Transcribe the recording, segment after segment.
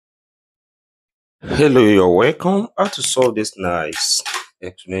Hello, you're welcome. How to solve this nice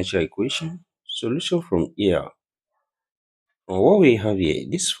exponential equation? Solution from here. And what we have here,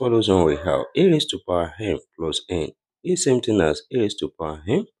 this follows on we have a raised to power m plus n is same thing as a raised to power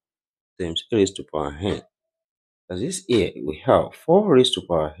m times a raised to power n. As this here, we have 4 raised to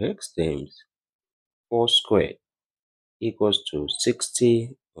power x times 4 squared equals to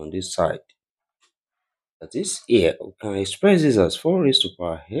 60 on this side. That is here, we can express this as 4 raised to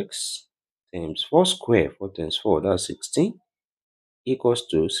power x times 4 squared, 4 times 4, that's 16. Equals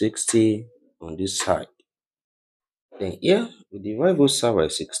to 60 on this side. Then here we divide both sides by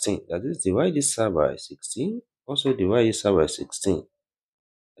 16. That is, divide this side by 16. Also divide this side by 16.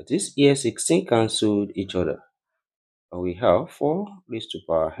 That is, here 16 cancelled each other. And we have 4 raised to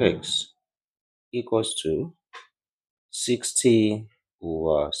power x equals to 60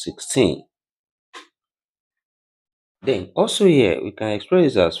 over 16. Then also here we can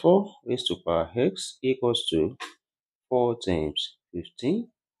express this as 4 raised to power x equals to 4 times 15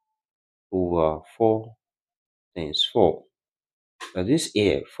 over 4 times 4. That is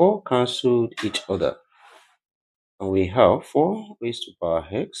here 4 cancelled each other. And we have 4 raised to power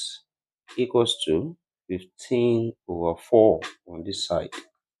x equals to 15 over 4 on this side.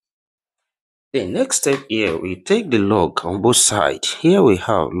 The next step here, we take the log on both sides. Here we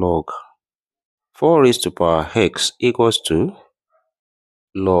have log 4 raised to power x equals to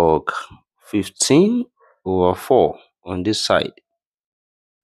log 15 over 4 on this side.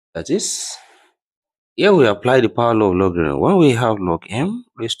 That is, here we apply the power law of logarithm. When we have log m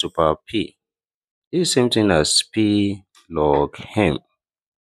raised to power p, this is the same thing as p log m.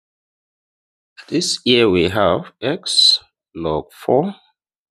 This here we have x log 4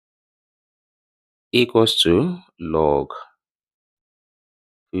 equals to log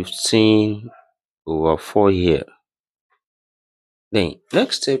 15 over 4 here. Then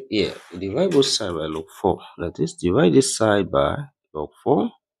next step here, we divide both sides by log 4. That is, divide this side by log 4.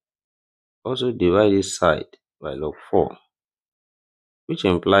 Also divide this side by log 4. Which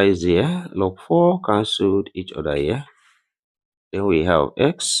implies here, log 4 cancelled each other here. Then we have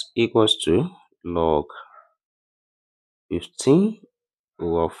x equals to log 15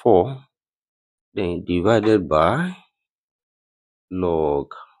 over 4. Then divided by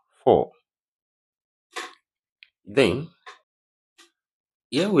log 4. Then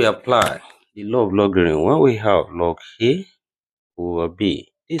here we apply the law of logarithm. When we have log a over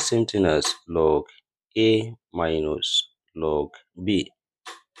b, this same thing as log a minus log b.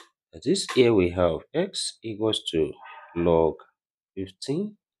 That is, here we have x equals to log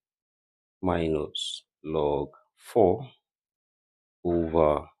 15 minus log 4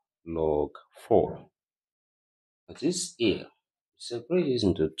 over log 4. That is, here separate this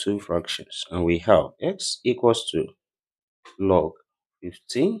into two fractions, and we have x equals to log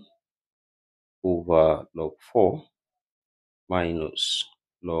 15 over log 4 minus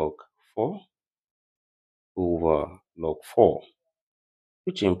log 4 over log 4,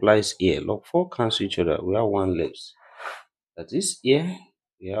 which implies here log 4 cancel each other, we have one left. That is, here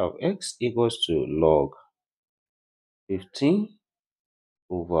we have x equals to log 15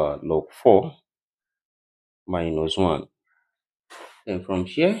 over log 4 minus 1. Then from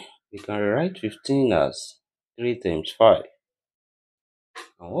here we can write 15 as 3 times 5.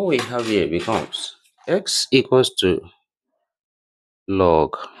 And what we have here becomes x equals to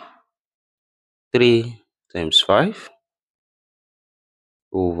log 3 times 5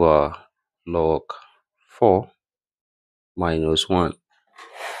 over log 4 minus 1.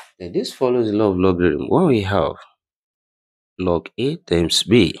 Then this follows the law of logarithm. When we have log a times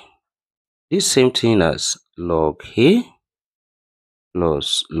b, this same thing as log a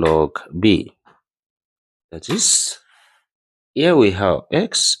plus log b. That is, here we have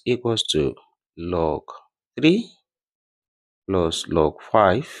x equals to log 3 plus log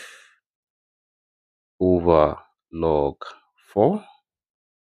 5 over log 4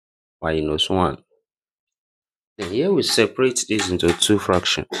 minus 1. Then here we separate this into two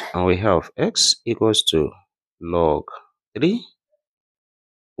fractions, and we have x equals to log 3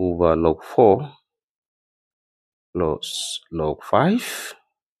 over log 4 plus log 5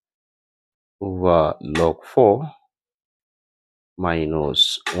 over log 4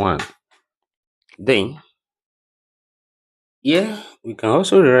 minus 1. Then here we can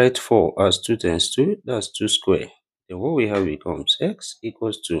also write 4 as 2 times 2, that's 2 square. Then what we have becomes x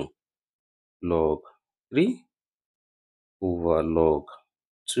equals to log 3 over log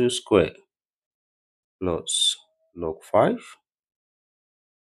 2 square plus log 5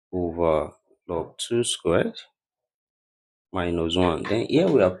 over log 2 squared minus 1. Then here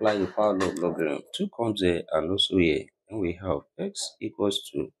we apply the power law of logarithm. 2 comes here and also here. Then we have x equals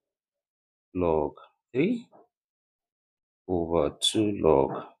to log 3 over 2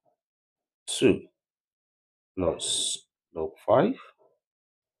 log 2 plus log 5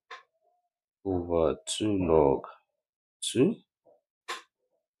 over 2 log 2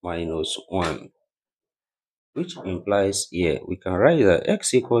 minus 1, which implies here we can write that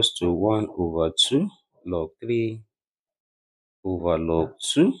x equals to 1 over 2 log 3 over log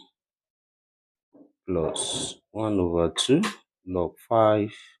 2 plus 1 over 2 log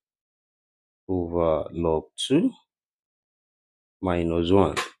 5 over log 2 minus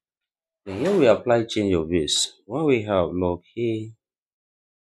 1. Then here we apply change of base. When we have log A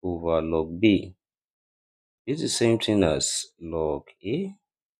over log B, it's the same thing as log A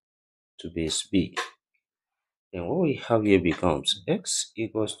to base B. Then what we have here becomes x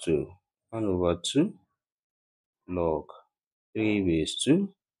equals to 1 over 2 log 3 base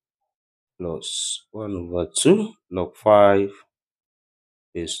 2 plus 1 over 2 log 5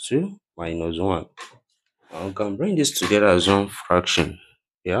 base 2 minus 1. Now we can bring this together as one fraction.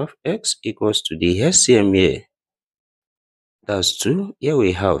 We have x equals to the LCM here. That's 2. Here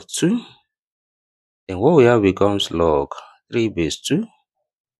we have 2. Then what we have becomes log 3 base 2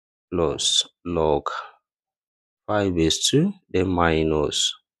 plus log 5 base 2, then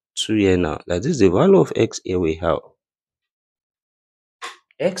minus 2 here now. That is the value of x here we have.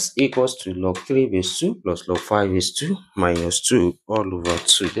 X equals to log 3 base 2 plus log 5 base 2 minus 2 all over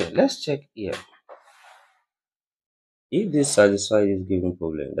 2. Then let's check here. If this satisfies this given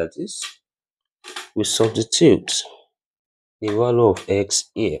problem, that is, we substitute the value of x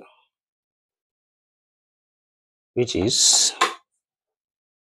here, which is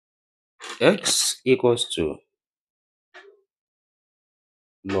x equals to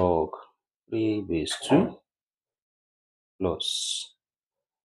log 3 base 2 plus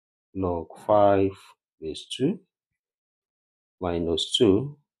log 5 base 2 minus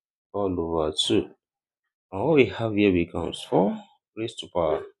 2 all over 2. And what we have here becomes 4 raised to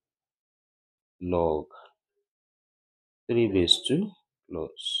power log 3 base 2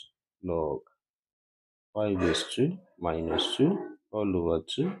 plus log 5 base 2 minus 2 all over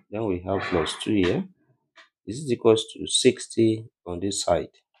 2. Then we have plus 2 here. This is equals to 60 on this side.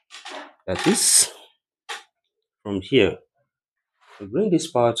 That is, from here, we bring this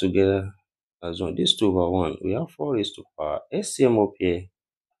power together as 1. This 2 over 1. We have 4 raised to power. SCM up here,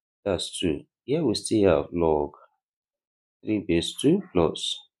 that's 2. Here we still have log 3 base 2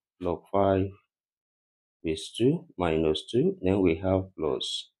 plus log 5 base 2 minus 2. Then we have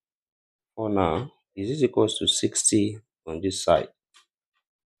plus 4 now. This is equals to 60 on this side.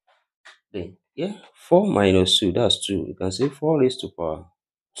 Then, yeah, 4 minus 2, that's 2. You can say 4 raised to power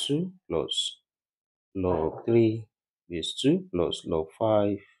 2 plus log 3 base 2 plus log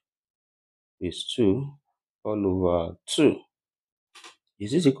 5 base 2 all over 2.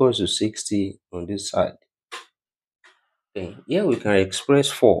 This is equals to 60 on this side. Then here we can express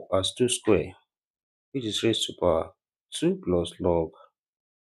 4 as 2 square, which is raised to power 2 plus log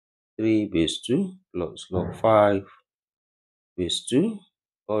 3 base 2 plus log 5 base 2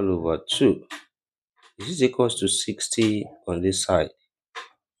 all over 2. This is equals to 60 on this side.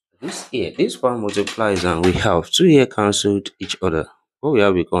 This here, this one multiplies and we have 2 here cancelled each other. What we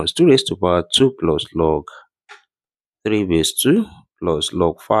have becomes 2 raised to power 2 plus log 3 base 2 plus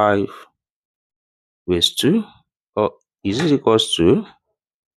log 5 base 2 or is it equals to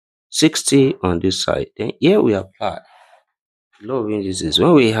 60 on this side. Then here we apply law of indices.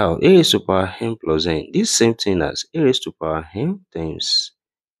 When we have a raised to power n plus n, this same thing as a raised to power n times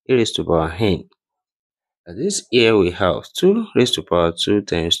a raised to power n. At this here we have 2 raised to power 2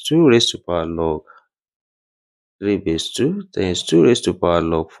 times 2 raised to power log 3 base 2 times 2 raised to power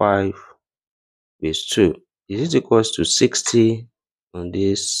log 5 base 2. Is it equals to 60 on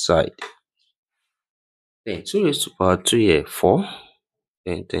this side. Then 2 raised to power 2 here 4.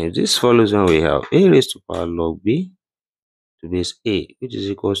 Then times this follows when we have a raised to power log b to base a, which is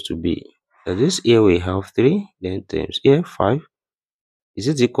equals to b. At this here we have 3, then times here 5. Is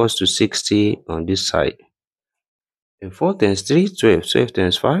it equals to 60 on this side. And 4 times 3, 12. 12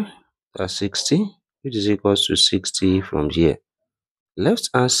 times 5, that's 60, which is equals to 60 from here. Left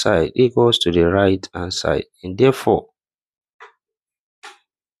hand side equals to the right hand side, and therefore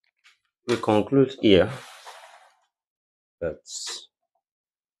we conclude here that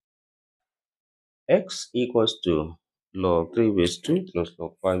x equals to log 3 base 2 plus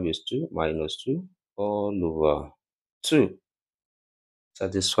log 5 base 2 minus 2 all over 2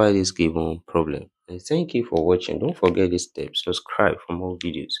 satisfy this given problem. And thank you for watching. Don't forget these steps. Subscribe for more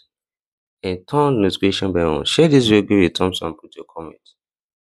videos and turn notification bell on. Share this video, give it a thumbs up, and put your comment.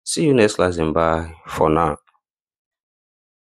 See you next class and bye for now.